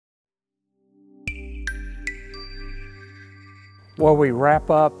Well, we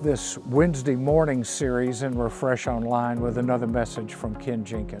wrap up this Wednesday morning series in Refresh Online with another message from Ken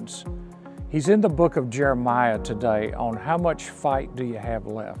Jenkins. He's in the book of Jeremiah today on how much fight do you have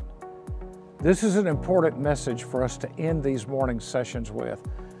left. This is an important message for us to end these morning sessions with,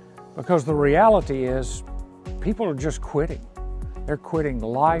 because the reality is people are just quitting. They're quitting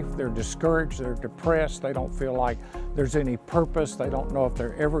life, they're discouraged, they're depressed, they don't feel like there's any purpose, they don't know if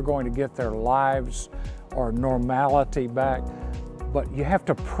they're ever going to get their lives or normality back. But you have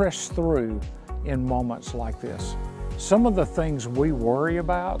to press through in moments like this. Some of the things we worry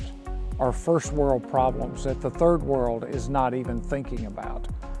about are first world problems that the third world is not even thinking about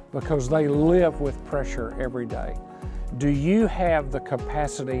because they live with pressure every day. Do you have the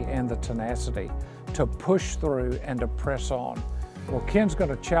capacity and the tenacity to push through and to press on? Well, Ken's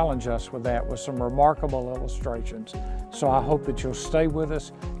going to challenge us with that with some remarkable illustrations. So I hope that you'll stay with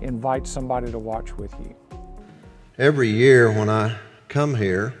us, invite somebody to watch with you. Every year when I come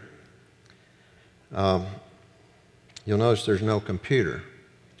here, you'll notice there's no computer,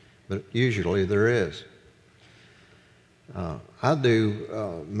 but usually there is. I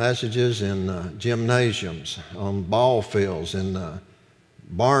do messages in gymnasiums, on ball fields, in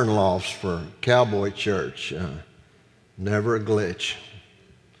barn lofts for Cowboy Church. Never a glitch,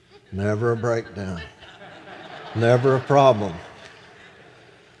 never a breakdown, never a problem,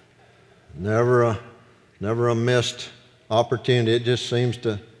 never a missed opportunity. It just seems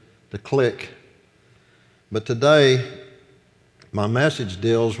to click. But today, my message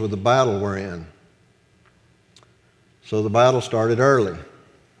deals with the battle we're in. So the battle started early.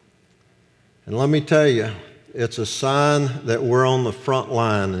 And let me tell you, it's a sign that we're on the front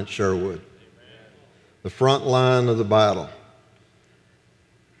line at Sherwood. The front line of the battle.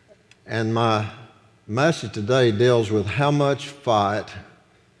 And my message today deals with how much fight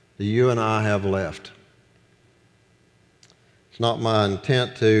do you and I have left. It's not my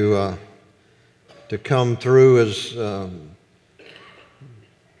intent to come through as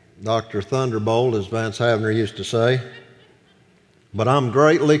Dr. Thunderbolt, as Vance Havner used to say, but I'm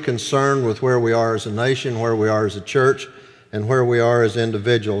greatly concerned with where we are as a nation, where we are as a church, and where we are as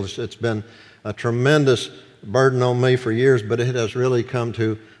individuals. It's been a tremendous burden on me for years, but it has really come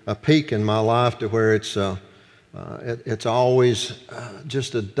to a peak in my life to where it's always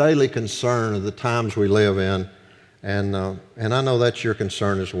just a daily concern of the times we live in, and I know that's your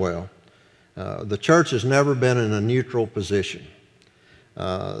concern as well. The church has never been in a neutral position.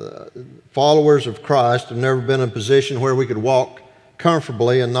 Followers of Christ have never been in a position where we could walk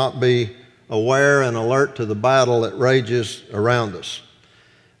comfortably and not be aware and alert to the battle that rages around us.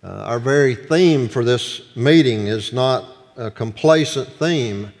 Our very theme for this meeting is not a complacent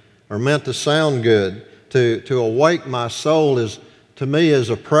theme or meant to sound good. To awake my soul is, to me, is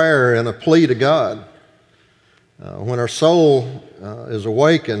a prayer and a plea to God. When our soul is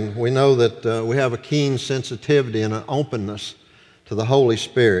awakened, we know that we have a keen sensitivity and an openness to the Holy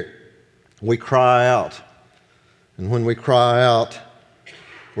Spirit. We cry out. And when we cry out,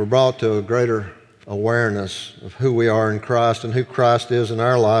 we're brought to a greater awareness of who we are in Christ and who Christ is in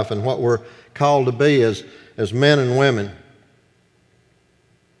our life and what we're called to be as men and women.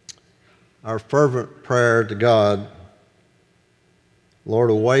 Our fervent prayer to God,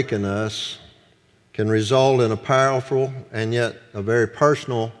 Lord, awaken us, can result in a powerful and yet a very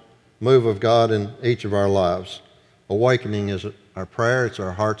personal move of God in each of our lives. Awakening is our prayer, it's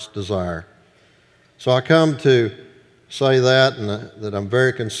our heart's desire. So I come to say that, and that I'm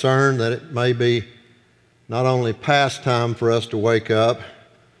very concerned that it may be not only past time for us to wake up,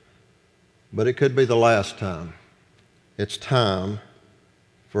 but it could be the last time. It's time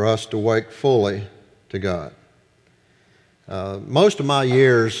for us to wake fully to God. Most of my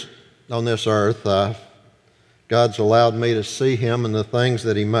years on this earth, God's allowed me to see Him and the things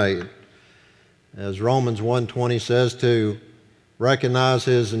that He made. As Romans 1:20 says, to recognize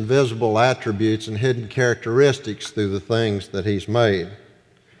His invisible attributes and hidden characteristics through the things that He's made.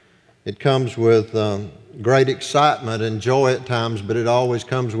 It comes with great excitement and joy at times, but it always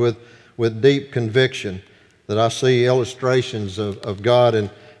comes with deep conviction that I see illustrations of God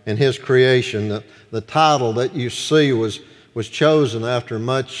and His creation. The title that you see was chosen after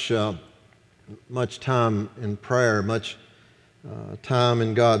much time in prayer, much time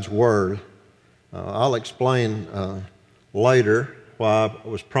in God's Word. I'll explain later why I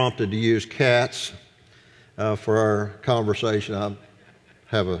was prompted to use cats for our conversation. I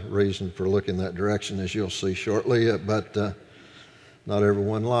have a reason for looking that direction, as you'll see shortly, but not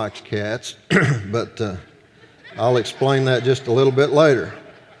everyone likes cats, but I'll explain that just a little bit later.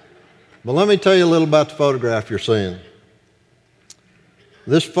 But let me tell you a little about the photograph you're seeing.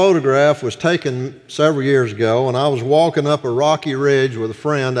 This photograph was taken several years ago, and I was walking up a rocky ridge with a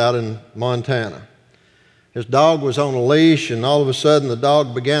friend out in Montana. His dog was on a leash, and all of a sudden the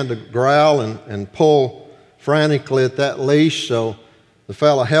dog began to growl and pull frantically at that leash, so the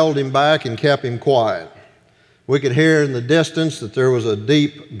fella held him back and kept him quiet. We could hear in the distance that there was a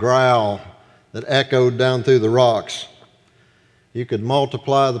deep growl that echoed down through the rocks. You could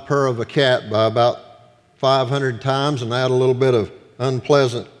multiply the purr of a cat by about 500 times and add a little bit of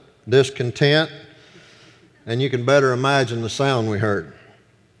unpleasant discontent, and you can better imagine the sound we heard.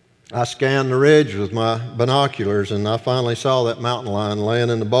 I scanned the ridge with my binoculars, and I finally saw that mountain lion laying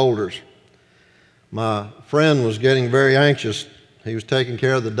in the boulders. My friend was getting very anxious. He was taking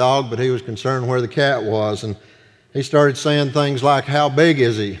care of the dog, but he was concerned where the cat was, and he started saying things like, "How big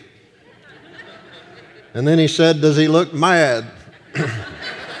is he?" And then he said, "Does he look mad?"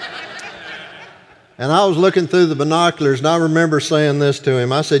 And I was looking through the binoculars, and I remember saying this to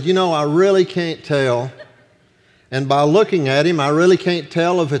him. I said, "You know, I really can't tell. And by looking at him, I really can't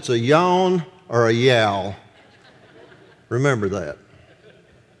tell if it's a yawn or a yowl." Remember that.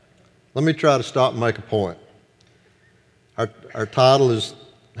 Let me try to stop and make a point. Our title is,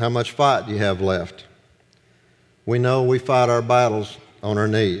 "How Much Fight Do You Have Left?" We know we fight our battles on our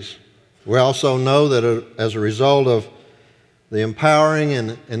knees. We also know that as a result of the empowering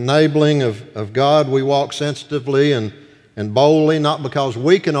and enabling of God, we walk sensitively and boldly, not because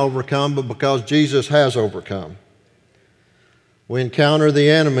we can overcome, but because Jesus has overcome. We encounter the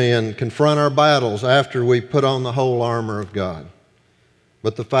enemy and confront our battles after we put on the whole armor of God.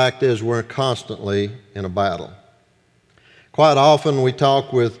 But the fact is, we're constantly in a battle. Quite often we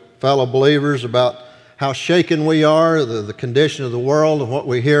talk with fellow believers about how shaken we are, the condition of the world, and what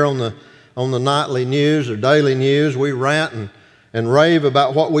we hear on the nightly news or daily news. We rant and rave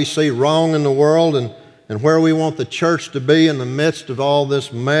about what we see wrong in the world and where we want the church to be in the midst of all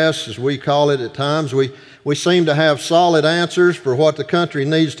this mess, as we call it at times. We seem to have solid answers for what the country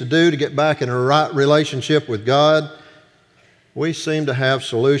needs to do to get back in a right relationship with God. We seem to have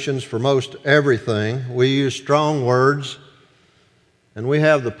solutions for most everything. We use strong words, and we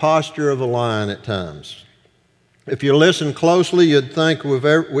have the posture of a lion at times. If you listen closely, you'd think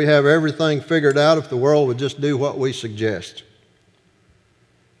we have everything figured out if the world would just do what we suggest.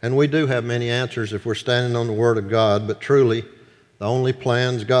 And we do have many answers if we're standing on the Word of God, but truly, the only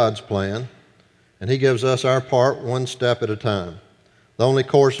plan is God's plan, and He gives us our part one step at a time. The only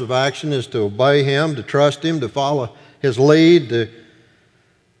course of action is to obey Him, to trust Him, to follow His lead, to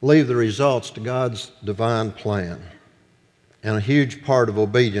leave the results to God's divine plan. And a huge part of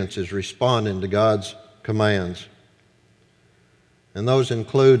obedience is responding to God's commands. And those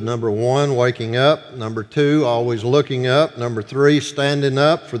include, number 1, waking up. Number 2, always looking up. Number 3, standing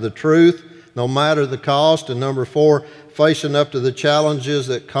up for the truth, no matter the cost. And number 4, facing up to the challenges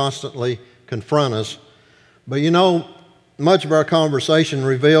that constantly confront us. But you know, much of our conversation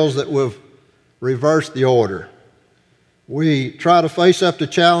reveals that we've reversed the order. We try to face up to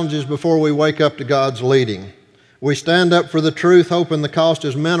challenges before we wake up to God's leading. We stand up for the truth, hoping the cost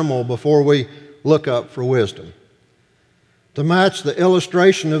is minimal before we look up for wisdom. To match the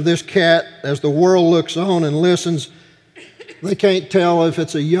illustration of this cat, as the world looks on and listens, they can't tell if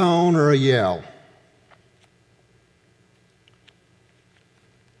it's a yawn or a yowl.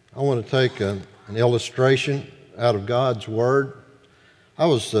 I want to take an illustration out of God's Word.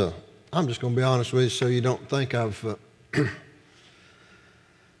 I'm just going to be honest with you so you don't think I've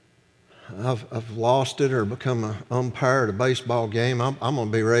lost it or become an umpire at a baseball game. I'm going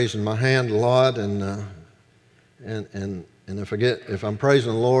to be raising my hand a lot, and if I'm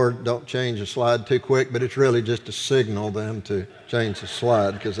praising the Lord, don't change the slide too quick, but it's really just to signal them to change the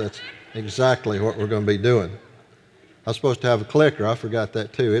slide, because that's exactly what we're going to be doing. I was supposed to have a clicker. I forgot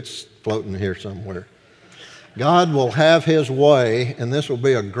that too. It's floating here somewhere. God will have His way, and this will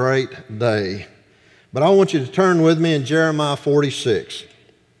be a great day. But I want you to turn with me in Jeremiah 46.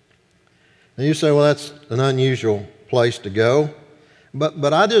 And you say, well, that's an unusual place to go.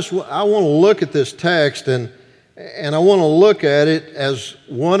 But I want to look at this text, and I want to look at it as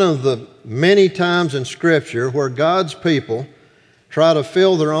one of the many times in Scripture where God's people try to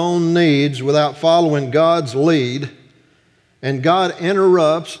fill their own needs without following God's lead, and God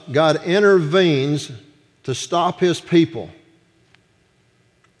interrupts, God intervenes to stop His people.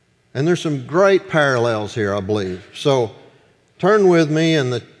 And there's some great parallels here, I believe. So turn with me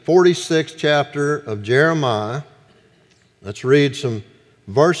in the 46th chapter of Jeremiah. Let's read some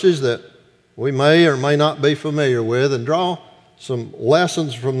verses that we may or may not be familiar with and draw some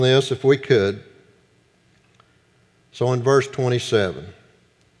lessons from this if we could. So in verse 27,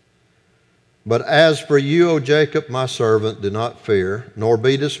 But as for you, O Jacob, my servant, do not fear, nor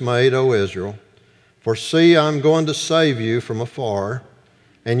be dismayed, O Israel. For see, I am going to save you from afar,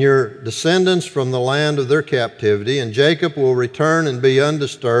 and your descendants from the land of their captivity, and Jacob will return and be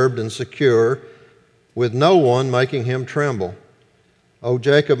undisturbed and secure, with no one making him tremble. O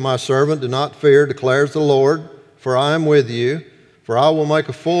Jacob, my servant, do not fear, declares the Lord, for I am with you, for I will make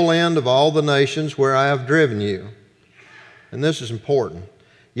a full end of all the nations where I have driven you. And this is important.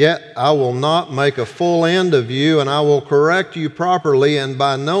 Yet I will not make a full end of you, and I will correct you properly, and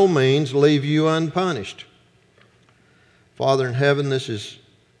by no means leave you unpunished. Father in heaven, this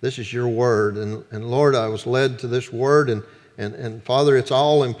is your word. And Lord, I was led to this word, and Father, it's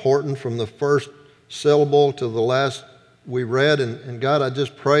all important from the first syllable to the last we read. And God, I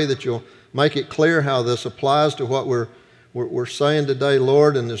just pray that you'll make it clear how this applies to what we're saying today,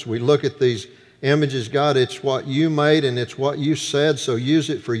 Lord. And as we look at these images, God, it's what you made and it's what you said, so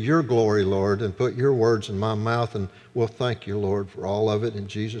use it for your glory, Lord, and put your words in my mouth, and we'll thank you, Lord, for all of it in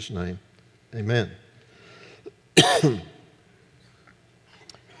Jesus' name. Amen. I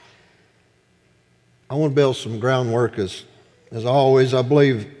want to build some groundwork. As always, I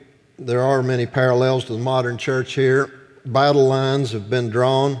believe there are many parallels to the modern church here. Battle lines have been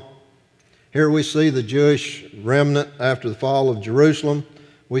drawn. Here we see the Jewish remnant after the fall of Jerusalem.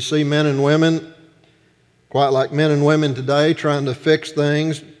 We see men and women, quite like men and women today, trying to fix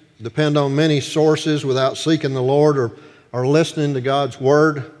things, depend on many sources without seeking the Lord or listening to God's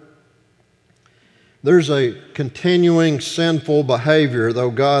Word. There's a continuing sinful behavior.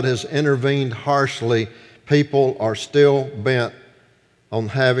 Though God has intervened harshly, people are still bent on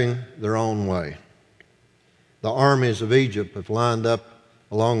having their own way. The armies of Egypt have lined up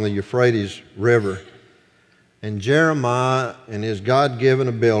along the Euphrates River. And Jeremiah, in his God-given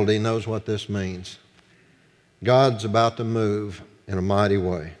ability, knows what this means. God's about to move in a mighty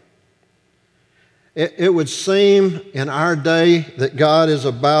way. It would seem in our day that God is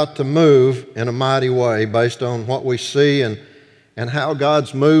about to move in a mighty way based on what we see and how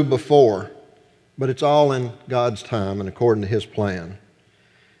God's moved before. But it's all in God's time and according to His plan.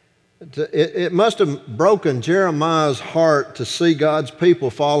 It must have broken Jeremiah's heart to see God's people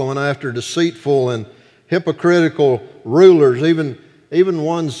following after deceitful and hypocritical rulers, even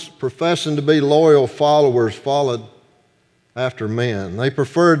ones professing to be loyal followers, followed after men. They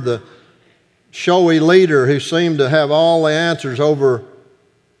preferred the showy leader who seemed to have all the answers over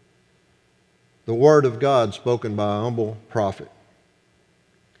the Word of God spoken by a humble prophet.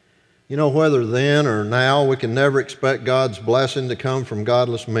 You know, whether then or now, we can never expect God's blessing to come from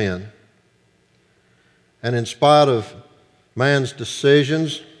godless men. And in spite of man's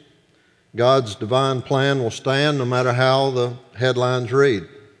decisions, God's divine plan will stand no matter how the headlines read.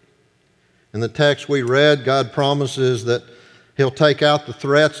 In the text we read, God promises that He'll take out the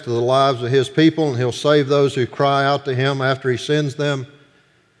threats to the lives of His people, and He'll save those who cry out to Him after He sends them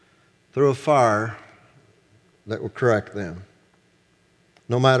through a fire that will correct them.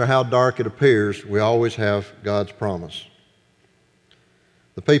 No matter how dark it appears, we always have God's promise.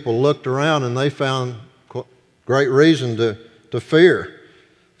 The people looked around and they found great reason to fear.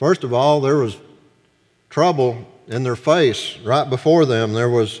 First of all, there was trouble in their face. Right before them, there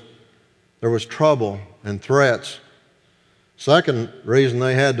was trouble and threats. Second reason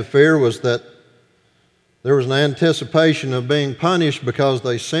they had to fear was that there was an anticipation of being punished because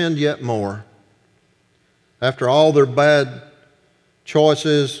they sinned yet more. After all their bad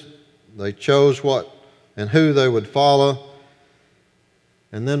choices, they chose what and who they would follow.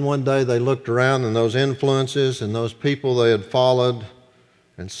 And then one day they looked around, and those influences and those people they had followed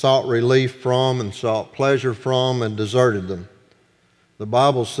and sought relief from and sought pleasure from and deserted them. The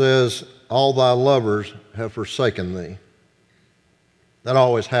Bible says, all thy lovers have forsaken thee. That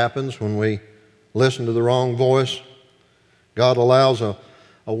always happens when we listen to the wrong voice. God allows a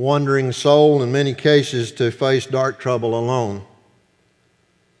wandering soul in many cases to face dark trouble alone.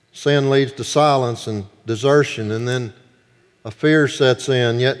 Sin leads to silence and desertion, and then a fear sets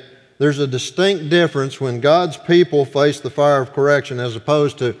in. Yet there's a distinct difference when God's people face the fire of correction as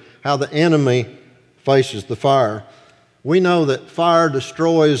opposed to how the enemy faces the fire. We know that fire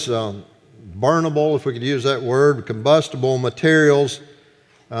destroys burnable, if we could use that word, combustible materials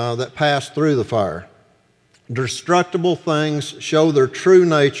that pass through the fire. Destructible things show their true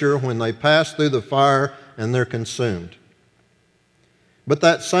nature when they pass through the fire and they're consumed. But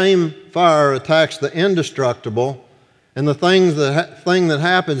that same fire attacks the indestructible, and the thing that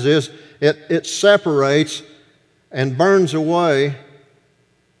happens is it separates and burns away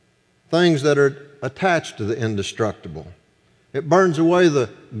things that are attached to the indestructible. It burns away the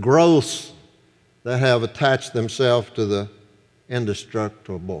growths that have attached themselves to the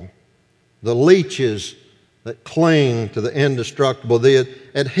indestructible. the leeches that cling to the indestructible, the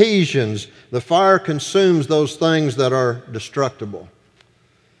adhesions. The fire consumes those things that are destructible.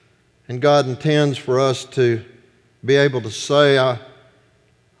 And God intends for us to be able to say,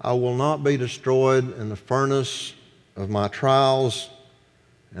 I will not be destroyed in the furnace of my trials,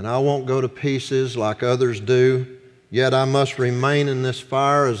 and I won't go to pieces like others do. Yet I must remain in this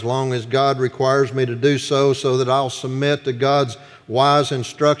fire as long as God requires me to do so that I'll submit to God's wise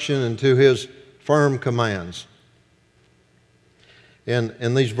instruction and to His firm commands.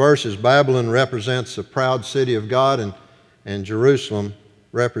 In these verses, Babylon represents the proud city of God, and Jerusalem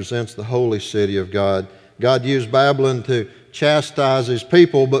represents the holy city of God. God used Babylon to chastise His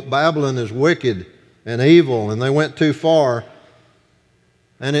people, but Babylon is wicked and evil, and they went too far.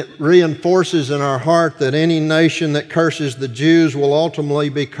 And it reinforces in our heart that any nation that curses the Jews will ultimately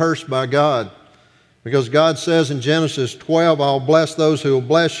be cursed by God. Because God says in Genesis 12, I'll bless those who will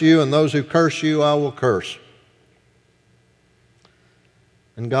bless you, and those who curse you I will curse.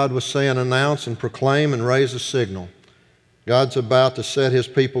 And God was saying, announce and proclaim and raise a signal. God's about to set His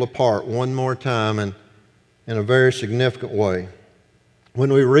people apart one more time, and in a very significant way.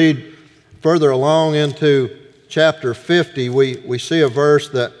 When we read further along into chapter 50, we see a verse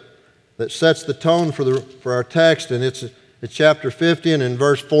that sets the tone for our text, and it's chapter 50 and in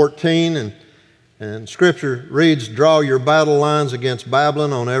verse 14, and Scripture reads, draw your battle lines against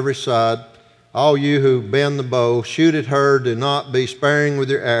Babylon on every side. All you who bend the bow, shoot at her, do not be sparing with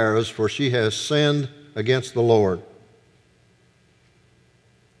your arrows, for she has sinned against the Lord.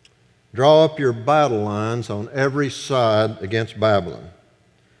 Draw up your battle lines on every side against Babylon.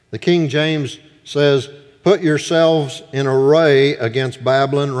 The King James says, put yourselves in array against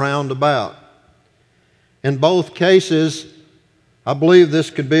Babylon round about. In both cases, I believe this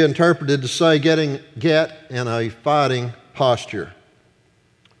could be interpreted to say get in a fighting posture.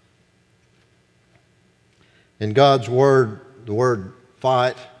 In God's Word, the word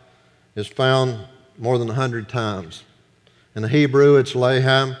fight is found more than 100 times. In the Hebrew, it's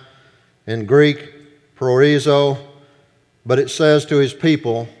lehem. In Greek, proizo. But it says to His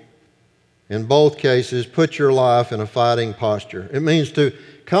people, in both cases, put your life in a fighting posture. It means to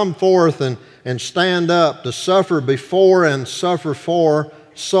come forth and stand up, to suffer before and suffer for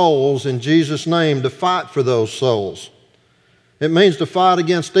souls in Jesus' name, to fight for those souls. It means to fight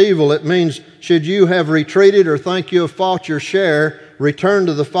against evil. It means, should you have retreated or think you have fought your share, return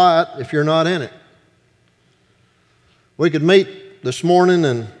to the fight if you're not in it. We could meet this morning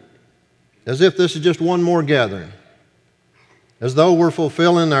and as if this is just one more gathering, as though we're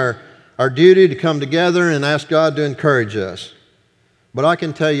fulfilling our duty to come together and ask God to encourage us. But I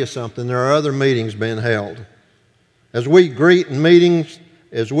can tell you something, there are other meetings being held. As we greet and meet,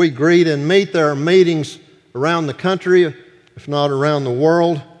 there are meetings around the country, if not around the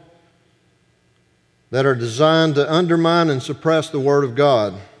world, that are designed to undermine and suppress the Word of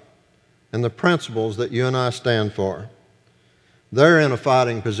God and the principles that you and I stand for. They're in a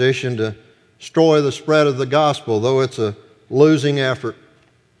fighting position to destroy the spread of the gospel, though it's a losing effort.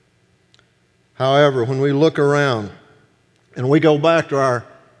 However, when we look around and we go back to our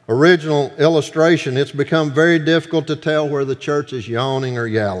original illustration, it's become very difficult to tell where the church is yawning or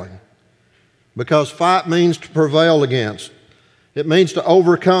yowling. Because fight means to prevail against. It means to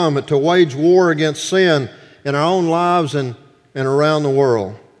overcome, to wage war against sin in our own lives and around the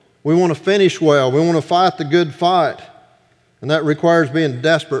world. We want to finish well. We want to fight the good fight. And that requires being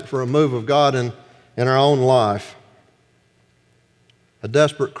desperate for a move of God in our own life. A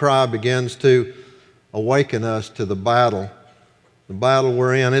desperate cry begins to awaken us to the battle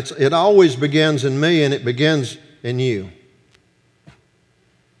we're in. It always begins in me, and it begins in you.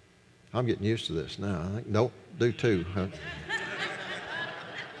 I'm getting used to this now. I think don't do too.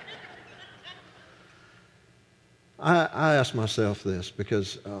 I ask myself this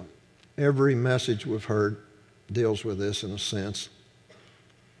because every message we've heard deals with this in a sense.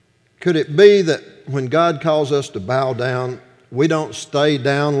 Could it be that when God calls us to bow down, we don't stay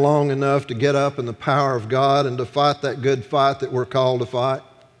down long enough to get up in the power of God and to fight that good fight that we're called to fight?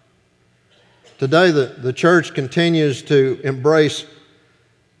 Today, the church continues to embrace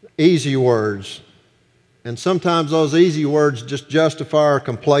easy words. And sometimes those easy words just justify our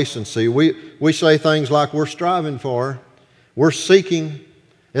complacency. We say things like we're striving for, we're seeking,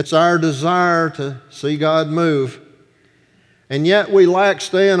 it's our desire to see God move. And yet we lack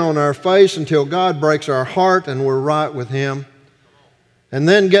staying on our face until God breaks our heart and we're right with Him. And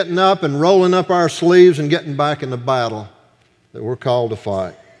then getting up and rolling up our sleeves and getting back in the battle that we're called to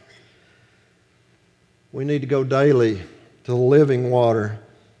fight. We need to go daily to the living water,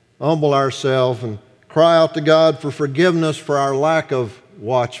 humble ourselves and cry out to God for forgiveness for our lack of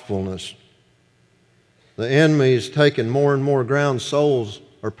watchfulness. The enemy is taking more and more ground. Souls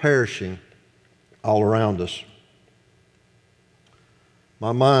are perishing all around us.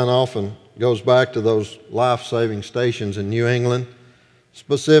 My mind often goes back to those life-saving stations in New England,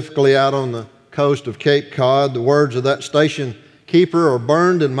 specifically out on the coast of Cape Cod. The words of that station keeper are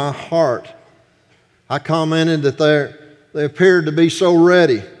burned in my heart. I commented that they appeared to be so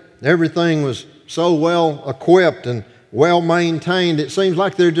ready. Everything was so well equipped and well maintained. It seems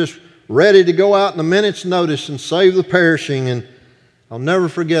like they're just ready to go out in a minute's notice and save the perishing. And I'll never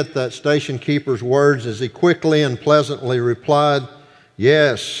forget that station keeper's words as he quickly and pleasantly replied,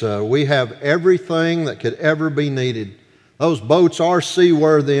 "Yes, we have everything that could ever be needed. Those boats are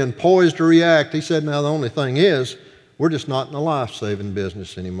seaworthy and poised to react." He said, "Now the only thing is, we're just not in the life-saving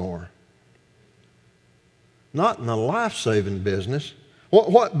business anymore." Not in the life-saving business.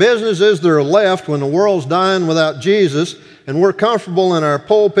 What business is there left when the world's dying without Jesus and we're comfortable in our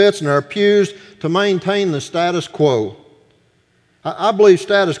pulpits and our pews to maintain the status quo? I believe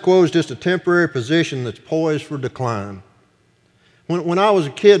status quo is just a temporary position that's poised for decline. When I was a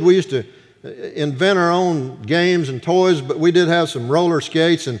kid, we used to invent our own games and toys, but we did have some roller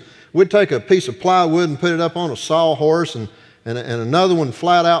skates, and we'd take a piece of plywood and put it up on a sawhorse and another one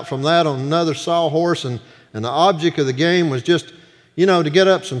flat out from that on another sawhorse, and the object of the game was just, to get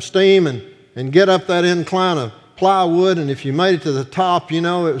up some steam and get up that incline of plywood, and if you made it to the top, it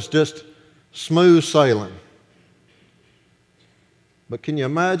was just smooth sailing. But can you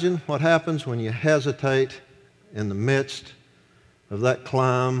imagine what happens when you hesitate in the midst of that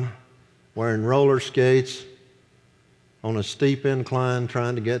climb, wearing roller skates on a steep incline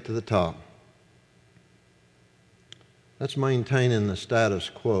trying to get to the top? That's maintaining the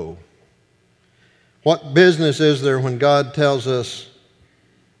status quo. What business is there when God tells us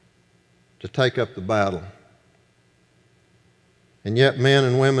to take up the battle? And yet men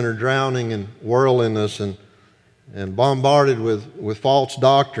and women are drowning in worldliness and bombarded with false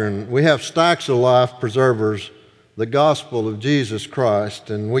doctrine. We have stacks of life preservers, the gospel of Jesus Christ,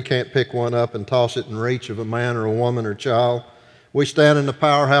 and we can't pick one up and toss it in reach of a man or a woman or child. We stand in the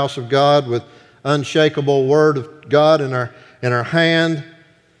powerhouse of God with unshakable word of God in our hand.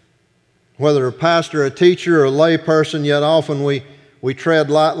 Whether a pastor, a teacher, or a lay person, yet often we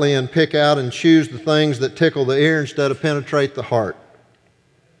tread lightly and pick out and choose the things that tickle the ear instead of penetrate the heart.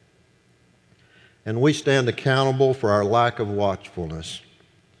 And we stand accountable for our lack of watchfulness.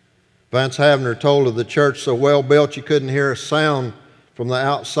 Vance Havner told of the church so well built you couldn't hear a sound from the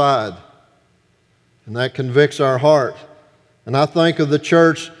outside. And that convicts our heart. And I think of the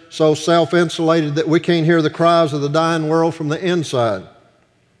church so self-insulated that we can't hear the cries of the dying world from the inside.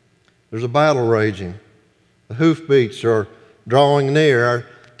 There's a battle raging. The hoofbeats are drawing near. Our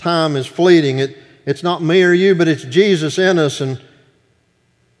time is fleeting. It's not me or you, but it's Jesus in us, and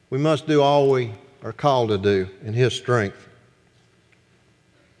we must do all we are called to do in His strength.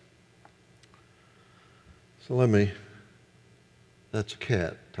 So that's a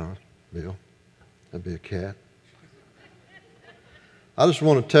cat, Tom, Bill. That'd be a cat. I just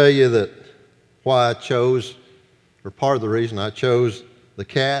want to tell you that why I chose, or part of the reason I chose the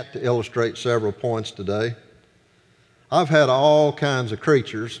cat to illustrate several points today. I've had all kinds of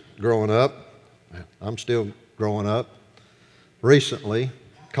creatures growing up. I'm still growing up. Recently,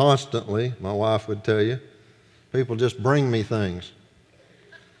 constantly, my wife would tell you, people just bring me things.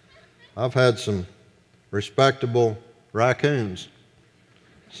 I've had some respectable raccoons,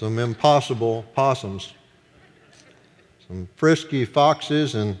 some impossible possums, some frisky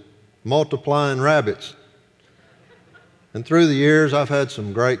foxes, and multiplying rabbits. And through the years, I've had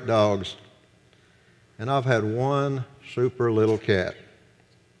some great dogs. And I've had one super little cat.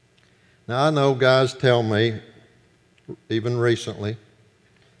 Now, I know guys tell me, even recently,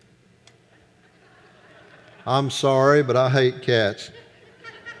 I'm sorry, but I hate cats.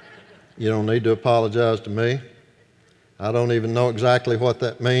 You don't need to apologize to me. I don't even know exactly what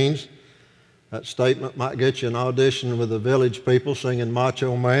that means. That statement might get you an audition with the Village People singing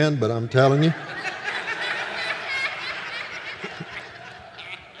Macho Man, but I'm telling you.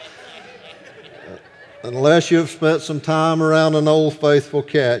 Unless you've spent some time around an old faithful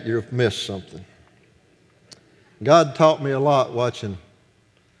cat, you've missed something. God taught me a lot watching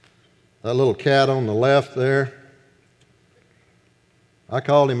that little cat on the left there. I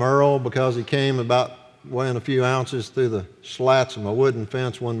called him Earl because he came about weighing a few ounces through the slats of my wooden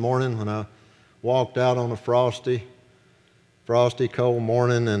fence one morning when I walked out on a frosty cold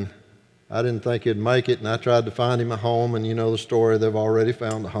morning, and I didn't think he'd make it, and I tried to find him a home, and you know the story, they've already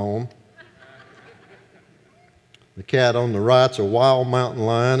found a home. The cat on the right's a wild mountain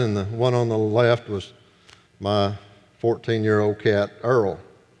lion, and the one on the left was my 14-year-old cat, Earl.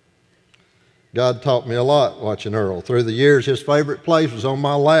 God taught me a lot watching Earl. Through the years, his favorite place was on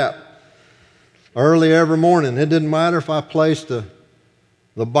my lap. Early every morning, it didn't matter if I placed the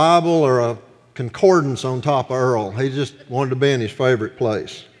Bible or a concordance on top of Earl. He just wanted to be in his favorite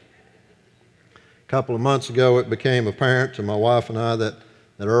place. A couple of months ago, it became apparent to my wife and I that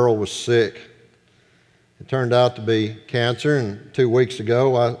Earl was sick. It turned out to be cancer, and 2 weeks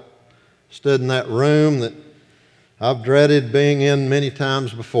ago, I stood in that room that I've dreaded being in many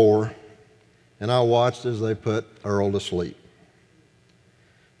times before, and I watched as they put Earl to sleep.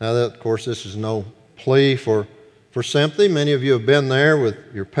 Now, of course, this is no plea for sympathy. Many of you have been there with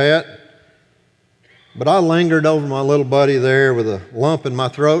your pet. But I lingered over my little buddy there with a lump in my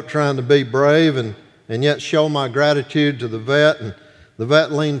throat, trying to be brave and yet show my gratitude to the vet. And the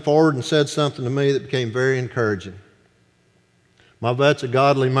vet leaned forward and said something to me that became very encouraging. My vet's a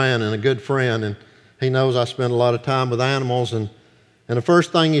godly man and a good friend, and he knows I spend a lot of time with animals. And the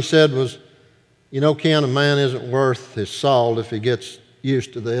first thing he said was, "You know, Ken, a man isn't worth his salt if he gets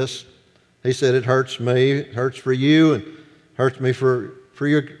used to this." He said, "It hurts me, it hurts for you, and hurts me for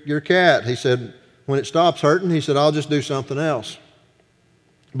your cat." He said, "When it stops hurting," he said, "I'll just do something else."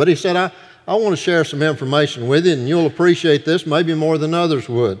 But he said, I want to share some information with you, and you'll appreciate this maybe more than others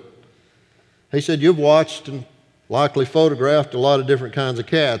would. He said, "You've watched and likely photographed a lot of different kinds of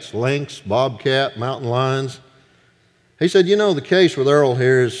cats, lynx, bobcat, mountain lions." He said, "You know, the case with Earl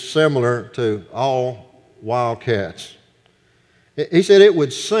here is similar to all wild cats." He said, "It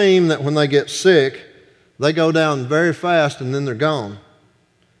would seem that when they get sick, they go down very fast and then they're gone."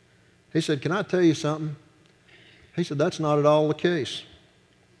 He said, "Can I tell you something?" He said, "That's not at all the case."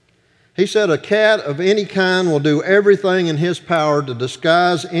 He said, "A cat of any kind will do everything in his power to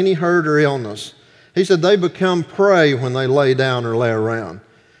disguise any hurt or illness." He said, "They become prey when they lay down or lay around."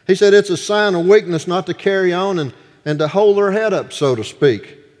 He said, "It's a sign of weakness not to carry on and to hold their head up, so to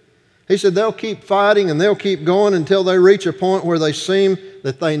speak." He said, "They'll keep fighting and they'll keep going until they reach a point where they seem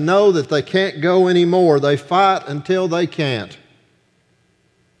that they know that they can't go anymore. They fight until they can't."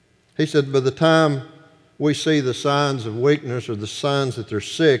 He said, "By the time we see the signs of weakness or the signs that they're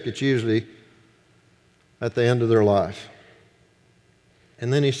sick, it's usually at the end of their life."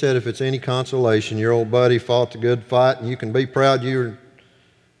 And then he said, "If it's any consolation, your old buddy fought the good fight, and you can be proud you were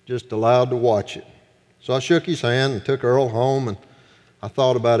just allowed to watch it." So I shook his hand and took Earl home, and I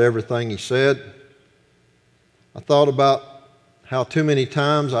thought about everything he said. I thought about how too many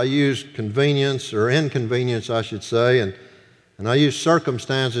times I used convenience, or inconvenience I should say, and I used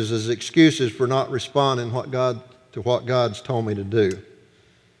circumstances as excuses for not responding to what God's told me to do.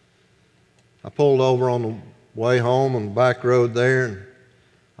 I pulled over on the way home on the back road there, and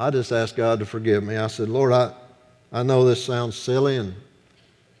I just asked God to forgive me. I said, "Lord, I know this sounds silly,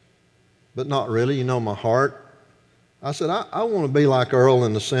 but not really. You know my heart." I said, I want to be like Earl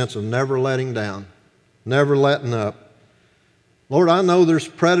in the sense of never letting down, never letting up. Lord, I know there's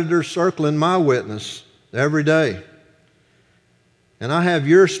predators circling my witness every day. And I have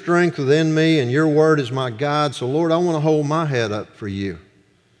your strength within me, and your word is my guide. So, Lord, I want to hold my head up for you.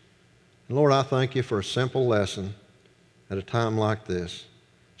 And Lord, I thank you for a simple lesson at a time like this.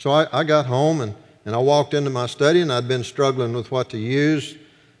 So I got home, and I walked into my study, and I'd been struggling with what to use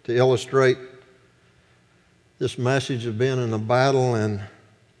to illustrate this message of being in a battle, and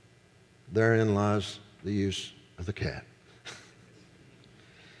therein lies the use of the cat.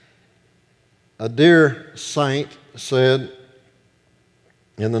 A dear saint said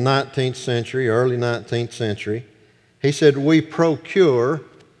in the 19th century, early 19th century, he said, "We procure,"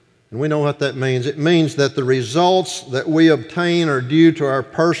 and we know what that means. It means that the results that we obtain are due to our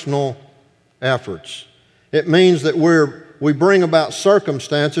personal efforts. It means that we bring about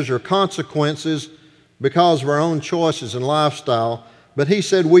circumstances or consequences because of our own choices and lifestyle. But he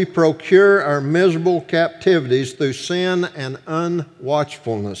said we procure our miserable captivities through sin and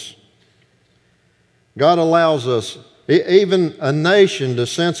unwatchfulness. God allows us, even a nation, to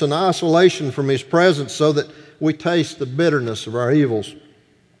sense an isolation from his presence so that we taste the bitterness of our evils.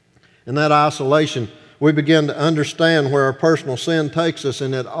 In that isolation, we begin to understand where our personal sin takes us,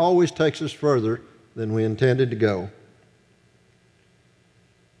 and it always takes us further than we intended to go.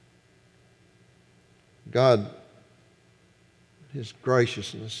 God, his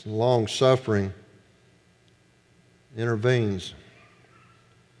graciousness and long-suffering, intervenes.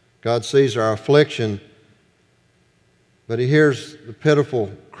 God sees our affliction, but he hears the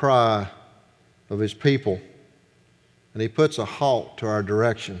pitiful cry of his people, and he puts a halt to our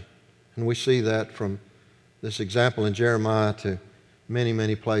direction. And we see that from this example in Jeremiah to many,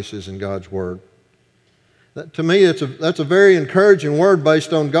 many places in God's Word. To me, that's a very encouraging word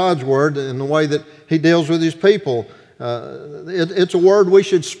based on God's Word and the way that he deals with his people. It's a word we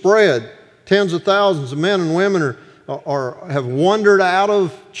should spread. Tens of thousands of men and women have wandered out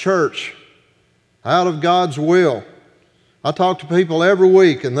of church, out of God's will. I talk to people every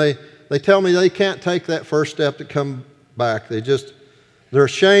week, and they tell me they can't take that first step to come back. They're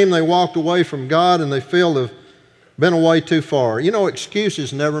ashamed they walked away from God, and they feel they've been away too far. You know,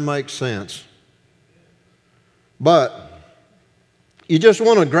 excuses never make sense. But you just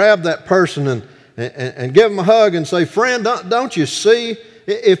want to grab that person and give them a hug and say, friend, don't you see,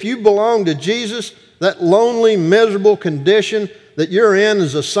 if you belong to Jesus, that lonely, miserable condition that you're in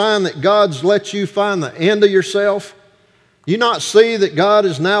is a sign that God's let you find the end of yourself? You not see that God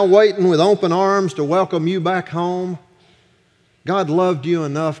is now waiting with open arms to welcome you back home? God loved you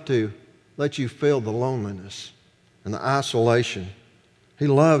enough to let you feel the loneliness and the isolation. He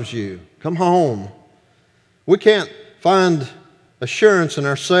loves you. Come home. We can't find assurance in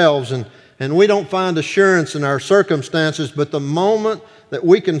ourselves, and we don't find assurance in our circumstances, but the moment that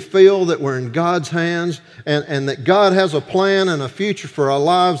we can feel that we're in God's hands and that God has a plan and a future for our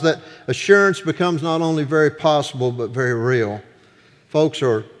lives, that assurance becomes not only very possible but very real. Folks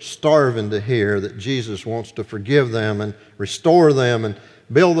are starving to hear that Jesus wants to forgive them and restore them and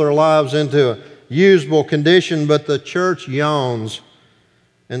build their lives into a usable condition, but the church yawns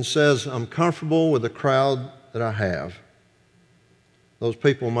and says, I'm comfortable with the crowd that I have. Those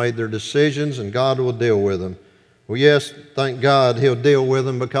people made their decisions and God will deal with them. Well, yes, thank God He'll deal with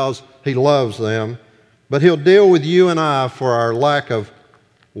them because He loves them, but He'll deal with you and I for our lack of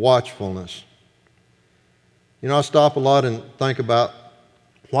watchfulness. You know, I stop a lot and think about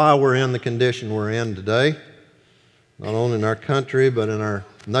why we're in the condition we're in today, not only in our country but in our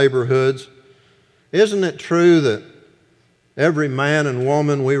neighborhoods. Isn't it true that every man and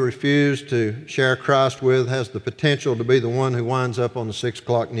woman we refuse to share Christ with has the potential to be the one who winds up on the 6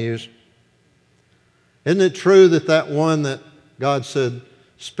 o'clock news? Isn't it true that that one that God said,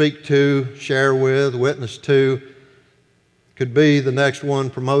 speak to, share with, witness to, could be the next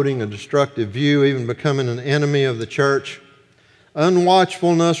one promoting a destructive view, even becoming an enemy of the church?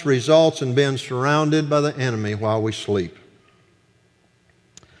 Unwatchfulness results in being surrounded by the enemy while we sleep.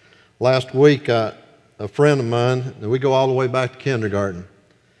 Last week, a friend of mine, we go all the way back to kindergarten,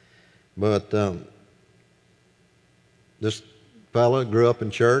 but this fella grew up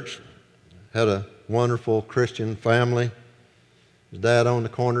in church, had a wonderful Christian family. His dad owned a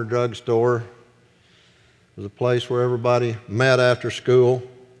corner drugstore. It was a place where everybody met after school.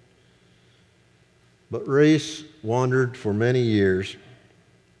 But Reese wandered for many years,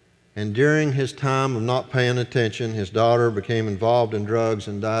 and during his time of not paying attention, his daughter became involved in drugs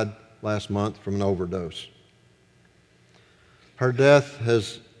and died last month from an overdose. Her death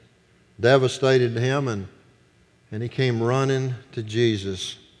has devastated him, and he came running to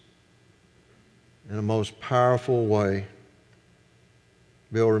Jesus in a most powerful way.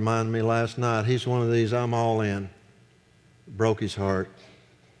 Bill reminded me last night, he's one of these, I'm all in. Broke his heart.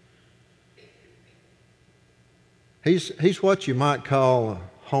 He's what you might call a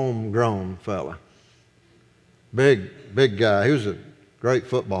homegrown fella. Big guy. He was a great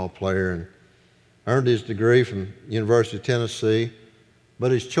football player and earned his degree from University of Tennessee.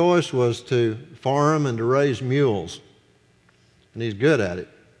 But his choice was to farm and to raise mules. And he's good at it.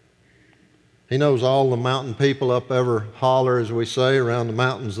 He knows all the mountain people up every holler, as we say, around the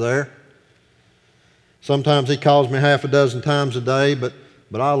mountains there. Sometimes he calls me half a dozen times a day, but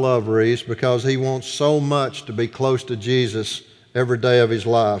I love Reese because he wants so much to be close to Jesus every day of his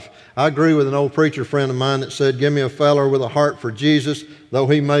life. I agree with an old preacher friend of mine that said, give me a feller with a heart for Jesus, though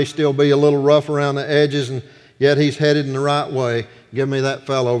he may still be a little rough around the edges, and yet he's headed in the right way. Give me that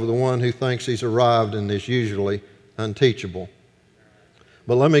fellow over the one who thinks he's arrived and is usually unteachable.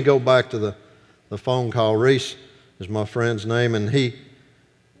 But let me go back to the phone call. Reese is my friend's name, and he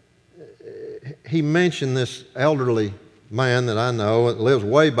mentioned this elderly man that I know that lives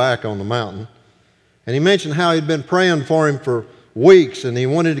way back on the mountain, and he mentioned how he'd been praying for him for weeks, and he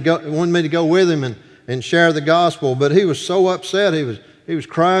wanted me to go with him and share the gospel. But he was so upset. He was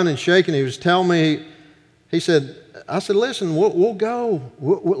crying and shaking. He was telling me, I said, listen, we'll go.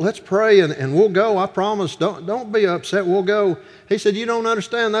 Let's pray and we'll go. I promise. Don't be upset. We'll go. He said, you don't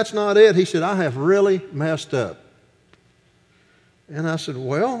understand. That's not it. He said, I have really messed up. And I said,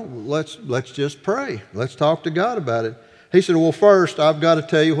 well, let's just pray. Let's talk to God about it. He said, well, first, I've got to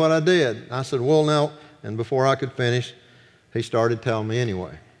tell you what I did. I said, well, now, and before I could finish, he started telling me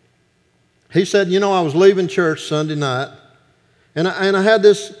anyway. He said, you know, I was leaving church Sunday night, and I had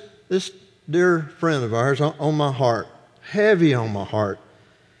this dear friend of ours on my heart, heavy on my heart.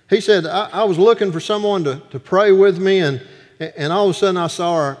 He said, I was looking for someone to pray with me, and all of a sudden I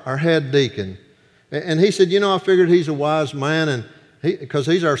saw our head deacon. And he said, you know, I figured he's a wise man, because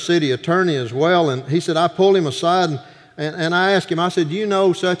he's our city attorney as well, and he said, I pulled him aside and I asked him, I said, you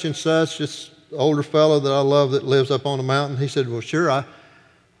know such and such, this older fellow that I love that lives up on the mountain? He said, well, sure, I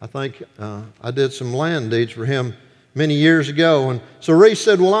think I did some land deeds for him many years ago. And so Reese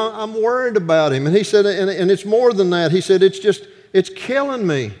said, well, I'm worried about him. And he said, and it's more than that. He said, it's killing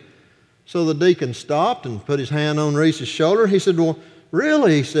me. So the deacon stopped and put his hand on Reese's shoulder. He said, well,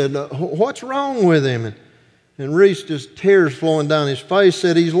 really? He said, what's wrong with him? And Reese, just tears flowing down his face,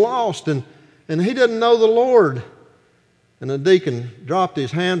 said he's lost and he doesn't know the Lord. And the deacon dropped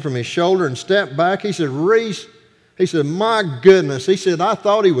his hand from his shoulder and stepped back. He said, Reese, he said, my goodness. He said, I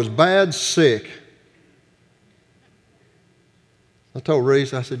thought he was bad sick. I told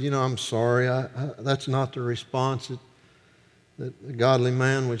Reese, I said, I'm sorry. That's not the response that a godly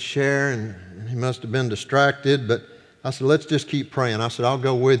man would share, and he must have been distracted. But I said, let's just keep praying. I said, I'll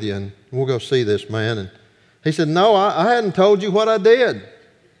go with you, and we'll go see this man. And he said, no, I hadn't told you what I did.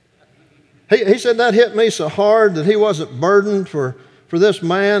 He said that hit me so hard that he wasn't burdened for this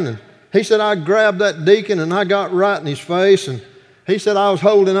man. And he said, I grabbed that deacon and I got right in his face. And he said, I was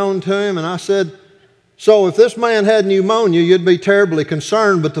holding on to him. And I said, so if this man had pneumonia, you'd be terribly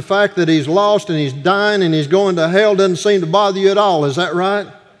concerned. But the fact that he's lost and he's dying and he's going to hell doesn't seem to bother you at all. Is that right?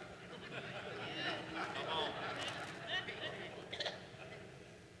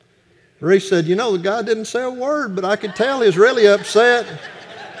 Reese said, the guy didn't say a word, but I could tell he was really upset.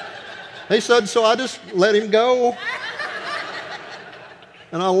 He said, so I just let him go.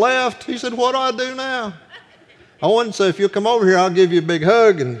 And I left. He said, what do I do now? I wanted to say, if you'll come over here, I'll give you a big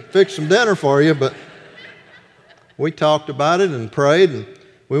hug and fix some dinner for you. But we talked about it and prayed. And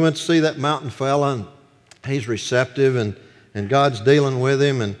we went to see that mountain fella. And he's receptive. And God's dealing with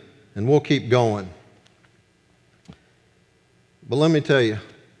him. And we'll keep going. But let me tell you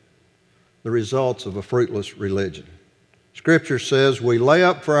the results of a fruitless religion. Scripture says we lay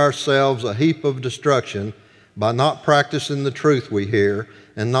up for ourselves a heap of destruction by not practicing the truth we hear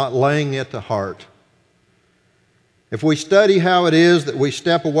and not laying it to heart. If we study how it is that we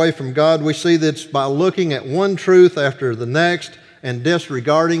step away from God, we see that it's by looking at one truth after the next and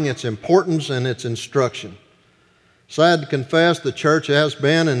disregarding its importance and its instruction. Sad to confess, the church has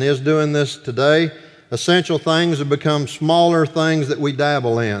been and is doing this today. Essential things have become smaller things that we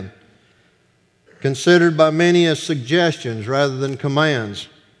dabble in, considered by many as suggestions rather than commands.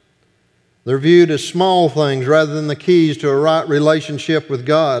 They're viewed as small things rather than the keys to a right relationship with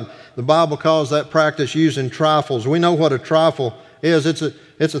God. The Bible calls that practice using trifles. We know what a trifle is.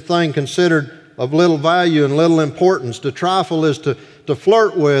 It's a thing considered of little value and little importance. To trifle is to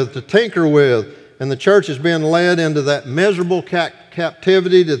flirt with, to tinker with. And the church is being led into that miserable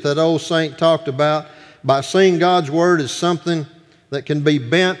captivity that old saint talked about by seeing God's Word as something that can be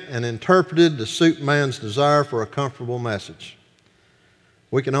bent and interpreted to suit man's desire for a comfortable message.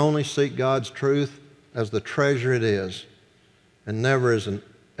 We can only seek God's truth as the treasure it is, and never as an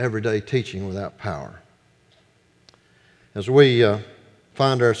everyday teaching without power. As we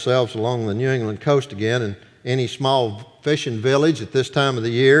find ourselves along the New England coast again, in any small fishing village at this time of the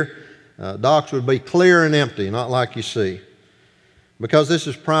year, docks would be clear and empty, not like you see, because this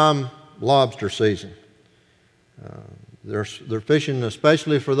is prime lobster season. They're fishing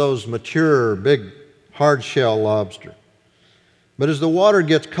especially for those mature, big, hard-shell lobster. But as the water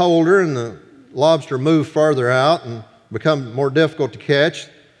gets colder and the lobster move further out and become more difficult to catch,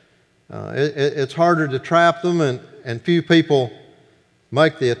 it's harder to trap them, and few people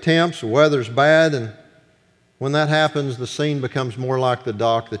make the attempts. The weather's bad, and when that happens, the scene becomes more like the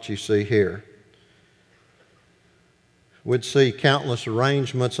dock that you see here. We'd see countless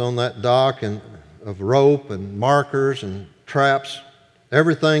arrangements on that dock and of rope and markers and traps.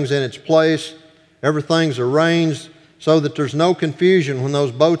 Everything's in its place. Everything's arranged so that there's no confusion when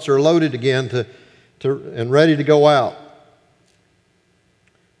those boats are loaded again and ready to go out.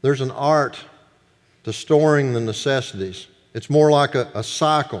 There's an art to storing the necessities. It's more like a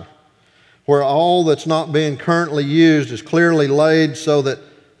cycle where all that's not being currently used is clearly laid so that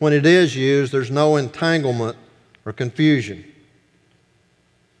when it is used, there's no entanglement or confusion.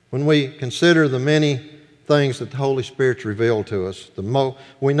 When we consider the many things that the Holy Spirit's revealed to us,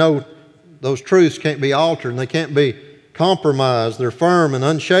 we know those truths can't be altered and they can't be compromised. They're firm and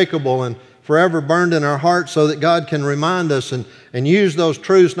unshakable and forever burned in our hearts so that God can remind us and use those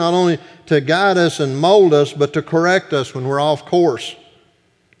truths not only to guide us and mold us, but to correct us when we're off course.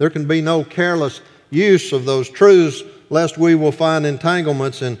 There can be no careless use of those truths, lest we will find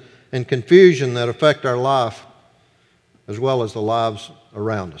entanglements and confusion that affect our life as well as the lives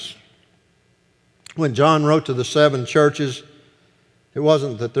around us. When John wrote to the 7 churches, It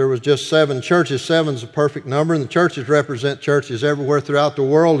wasn't that there was just 7 churches. 7's a perfect number, and the churches represent churches everywhere throughout the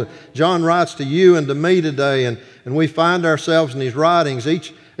world. And John writes to you and to me today, and we find ourselves in these writings.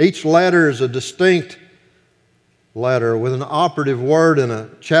 Each letter is a distinct letter with an operative word and a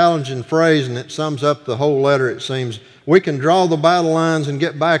challenging phrase, and it sums up the whole letter, it seems. We can draw the battle lines and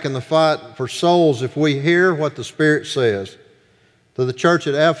get back in the fight for souls if we hear what the Spirit says. To the church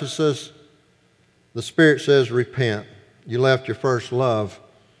at Ephesus, the Spirit says, repent. You left your first love.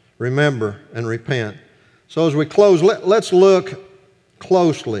 Remember and repent. So as we close, let's look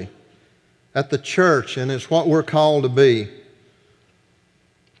closely at the church, and it's what we're called to be.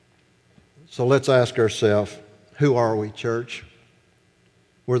 So let's ask ourselves, who are we, church?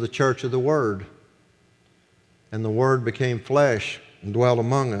 We're the church of the Word. And the Word became flesh and dwelt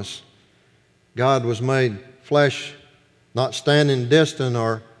among us. God was made flesh, not standing distant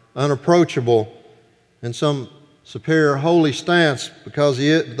or unapproachable in some superior holy stance, because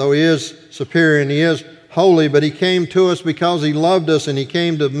though He is superior and He is holy, but He came to us because He loved us, and He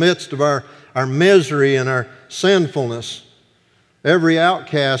came to the midst of our misery and our sinfulness. Every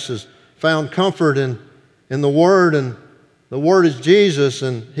outcast has found comfort in the Word, and the Word is Jesus,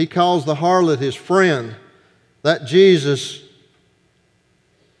 and He calls the harlot His friend. That Jesus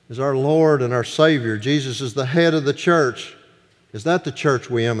is our Lord and our Savior. Jesus is the head of the church. Is that the church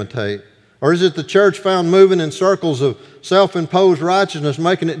we imitate? Or is it the church found moving in circles of self-imposed righteousness,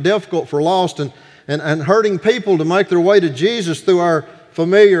 making it difficult for lost and hurting people to make their way to Jesus through our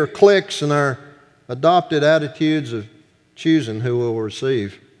familiar cliques and our adopted attitudes of choosing who we'll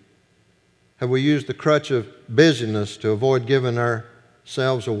receive? Have we used the crutch of busyness to avoid giving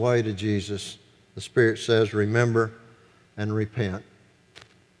ourselves away to Jesus? The Spirit says, remember and repent.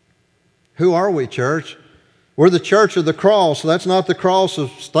 Who are we, church? We're the church of the cross. That's not the cross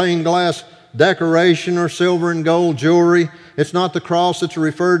of stained glass decoration or silver and gold jewelry. It's not the cross that's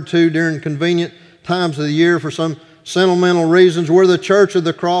referred to during convenient times of the year for some sentimental reasons. We're the church of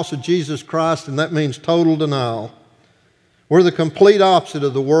the cross of Jesus Christ, and that means total denial. We're the complete opposite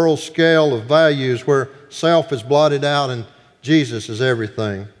of the world's scale of values, where self is blotted out and Jesus is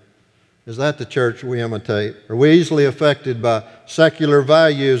everything. Is that the church we imitate? Are we easily affected by secular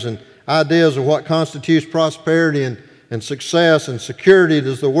values and ideas of what constitutes prosperity and success and security?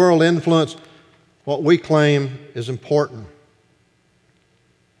 Does the world influence what we claim is important?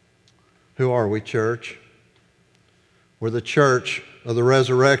 Who are we, church? We're the church of the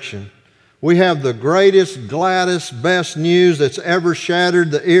resurrection. We have the greatest, gladdest, best news that's ever shattered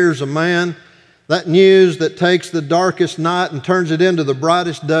the ears of man. That news that takes the darkest night and turns it into the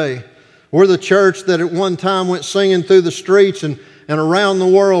brightest day. We're the church that at one time went singing through the streets and around the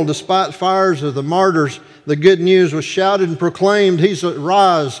world, despite fires of the martyrs. The good news was shouted and proclaimed. He's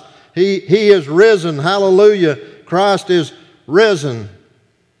rise. He is risen. Hallelujah. Christ is risen.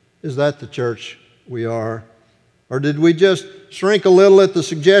 Is that the church we are? Or did we just shrink a little at the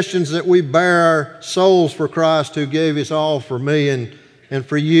suggestions that we bear our souls for Christ, who gave His all for me and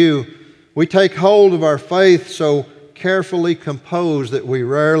for you? We take hold of our faith so carefully composed that we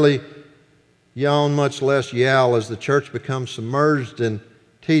rarely yawn, much less yowl, as the church becomes submerged in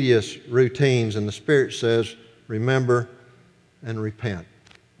tedious routines. And the Spirit says, remember and repent.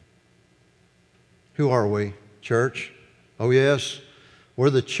 Who are we, church? Oh yes, we're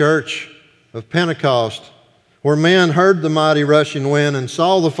the church of Pentecost, where men heard the mighty rushing wind and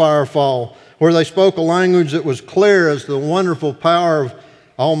saw the fire fall, where they spoke a language that was clear as the wonderful power of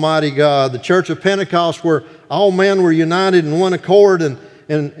Almighty God. The church of Pentecost, where all men were united in one accord and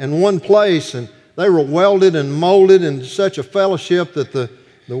in one place, and they were welded and molded into such a fellowship that the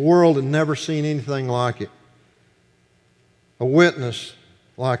world had never seen anything like it. A witness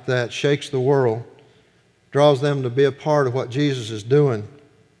like that shakes the world, draws them to be a part of what Jesus is doing.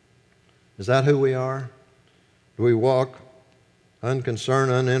 Is that who we are? Do we walk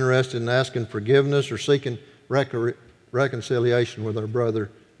unconcerned, uninterested in asking forgiveness or seeking reconciliation with our brother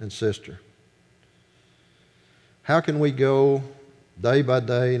and sister? How can we go day by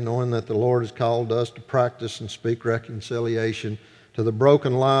day knowing that the Lord has called us to practice and speak reconciliation to the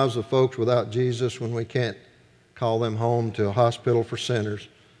broken lives of folks without Jesus, when we can't call them home to a hospital for sinners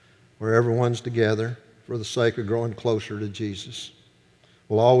where everyone's together for the sake of growing closer to Jesus?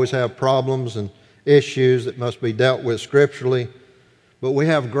 We'll always have problems and issues that must be dealt with scripturally, but we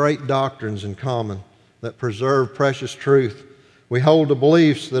have great doctrines in common that preserve precious truth. We hold to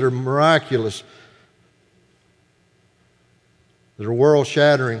beliefs that are miraculous, that are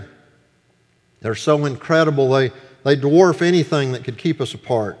world-shattering. They're so incredible they dwarf anything that could keep us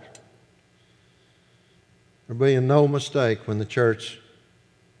apart. There being no mistake when the church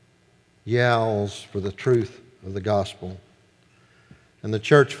yowls for the truth of the gospel. And the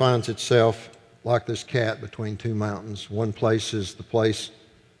church finds itself like this cat between two mountains. One place is the place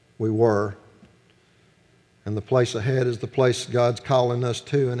we were, and the place ahead is the place God's calling us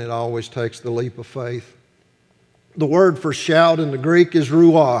to, and it always takes the leap of faith. The word for shout in the Greek is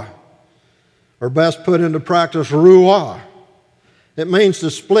ruah, or best put into practice, ruah. It means to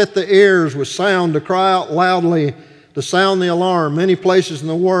split the ears with sound, to cry out loudly, to sound the alarm. Many places in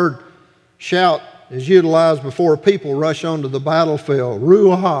the word shout is utilized before people rush onto the battlefield.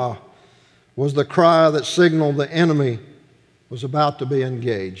 Ruah was the cry that signaled the enemy was about to be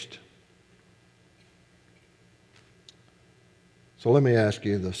engaged. So let me ask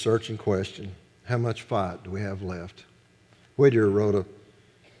you the searching question. How much fight do we have left? Whittier wrote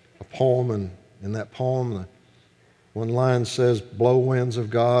a poem, and in that poem, one line says, "Blow winds of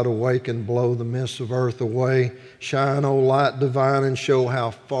God, awake and blow the mists of earth away. Shine, O light divine, and show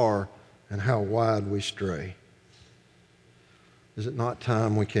how far and how wide we stray." Is it not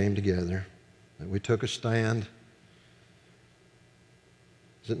time we came together, that we took a stand?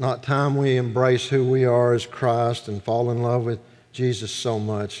 Is it not time we embrace who we are as Christ and fall in love with Jesus so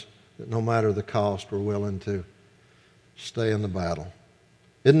much that no matter the cost, we're willing to stay in the battle?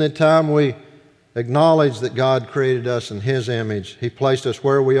 Isn't it time we acknowledge that God created us in His image? He placed us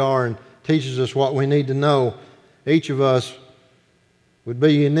where we are and teaches us what we need to know. Each of us would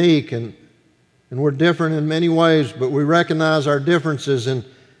be unique, and we're different in many ways, but we recognize our differences, and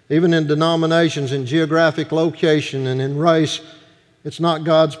even in denominations, in geographic location, and in race. It's not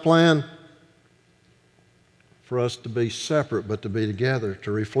God's plan for us to be separate, but to be together,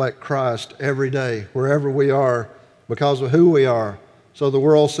 to reflect Christ every day, wherever we are, because of who we are, so the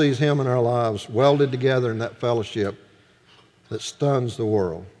world sees Him in our lives, welded together in that fellowship that stuns the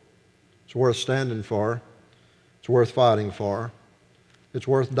world. It's worth standing for. It's worth fighting for. It's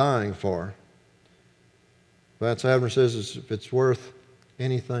worth dying for. Vance Abner says if it's worth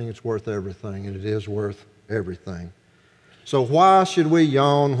anything, it's worth everything, and it is worth everything. So why should we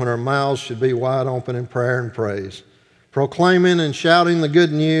yawn when our mouths should be wide open in prayer and praise, proclaiming and shouting the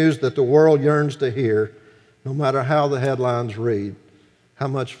good news that the world yearns to hear, no matter how the headlines read? How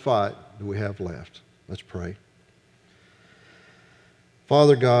much fight do we have left? Let's pray.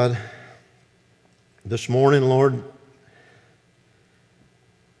 Father God, this morning, Lord,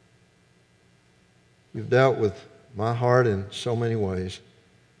 You've dealt with my heart in so many ways,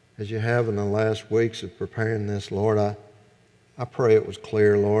 as you have in the last weeks of preparing this, Lord. I pray it was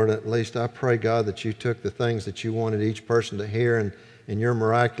clear, Lord. At least I pray, God, that you took the things that you wanted each person to hear, and in your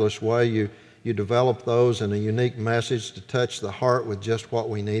miraculous way, you developed those in a unique message to touch the heart with just what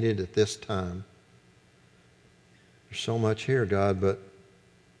we needed at this time. There's so much here, God, but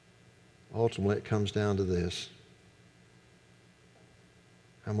ultimately it comes down to this.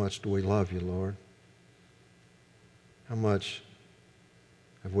 How much do we love you, Lord? How much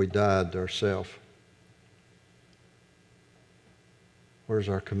have we died to ourselves? Where's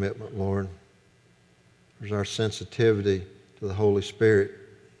our commitment, Lord? Where's our sensitivity to the Holy Spirit?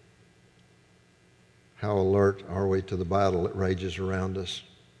 How alert are we to the battle that rages around us?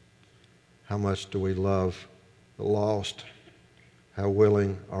 How much do we love the lost? How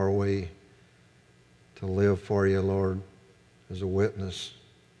willing are we to live for you, Lord, as a witness?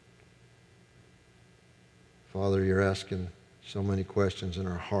 Father, you're asking so many questions in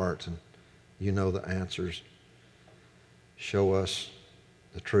our hearts, and you know the answers. Show us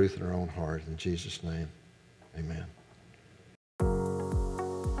the truth in our own heart. In Jesus' name, amen.